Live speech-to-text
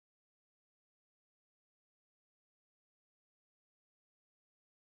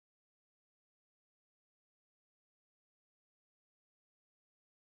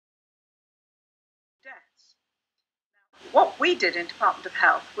deaths. What we did in Department of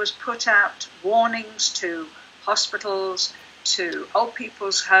Health was put out warnings to hospitals, to old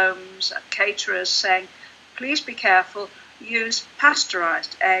people's homes, caterers, saying, please be careful, use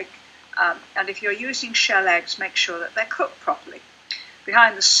pasteurized egg, and if you're using shell eggs, make sure that they're cooked properly.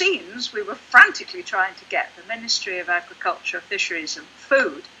 Behind the scenes, we were frantically trying to get the Ministry of Agriculture, Fisheries and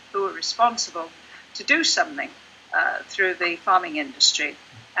Food, who were responsible, to do something through the farming industry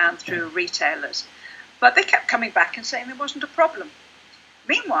and through retailers. But they kept coming back and saying there wasn't a problem.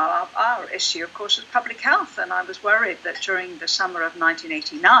 Meanwhile, our issue, of course, was public health, and I was worried that during the summer of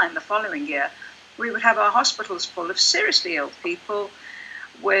 1989, the following year, we would have our hospitals full of seriously ill people,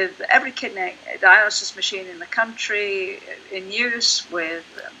 with every kidney dialysis machine in the country in use, with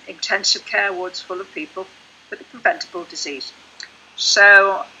intensive care wards full of people with a preventable disease.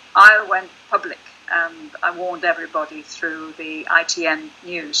 So I went public and I warned everybody through the ITN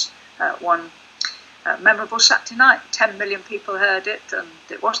news. One memorable Saturday night, 10 million people heard it, and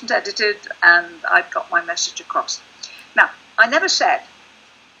it wasn't edited, and I got my message across. Now, I never said,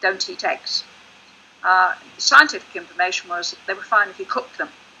 don't eat eggs. Scientific information was they were fine if you cooked them.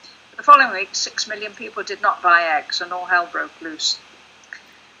 But the following week, 6 million people did not buy eggs, and all hell broke loose.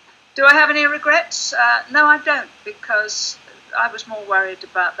 Do I have any regrets? No, I don't, because I was more worried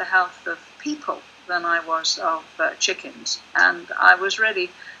about the health of people than I was of chickens, and I was really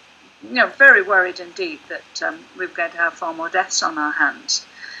very worried indeed that we were going to have far more deaths on our hands.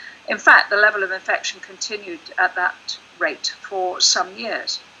 In fact, the level of infection continued at that rate for some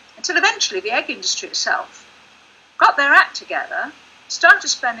years, until eventually the egg industry itself got their act together, started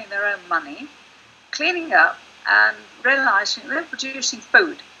spending their own money, cleaning up, and realising they were producing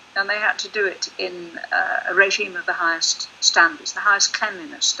food, and they had to do it in a regime of the highest standards, the highest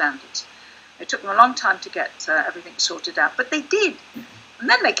cleanliness standards. It took them a long time to get everything sorted out, but they did. And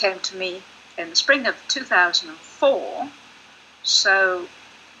then they came to me in the spring of 2004, so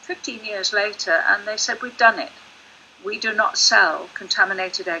 15 years later, and they said, we've done it. We do not sell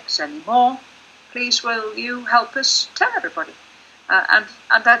contaminated eggs anymore. Please, will you help us tell everybody? And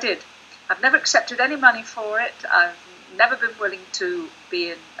I did. I've never accepted any money for it. I've never been willing to be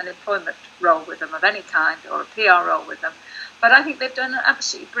in an employment role with them of any kind, or a PR role with them. But I think they've done an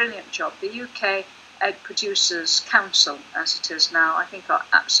absolutely brilliant job. The UK Egg Producers Council, as it is now, I think are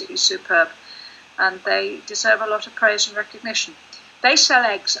absolutely superb, and they deserve a lot of praise and recognition. They sell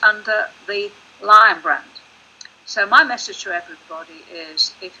eggs under the Lion brand. So my message to everybody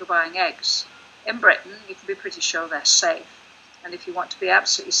is, if you're buying eggs in Britain, you can be pretty sure they're safe. And if you want to be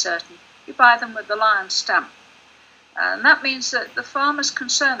absolutely certain, you buy them with the Lion stamp. And that means that the farmers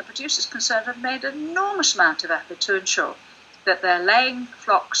concerned, the producers concerned, have made an enormous amount of effort to ensure that their laying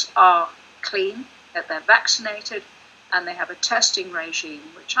flocks are clean, that they're vaccinated, and they have a testing regime,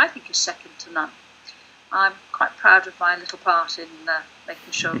 which I think is second to none. I'm quite proud of my little part in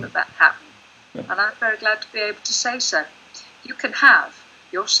making sure that that happened. And I'm very glad to be able to say so. You can have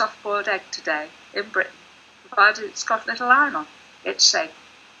your soft-boiled egg today in Britain, provided it's got a little iron on. It's safe.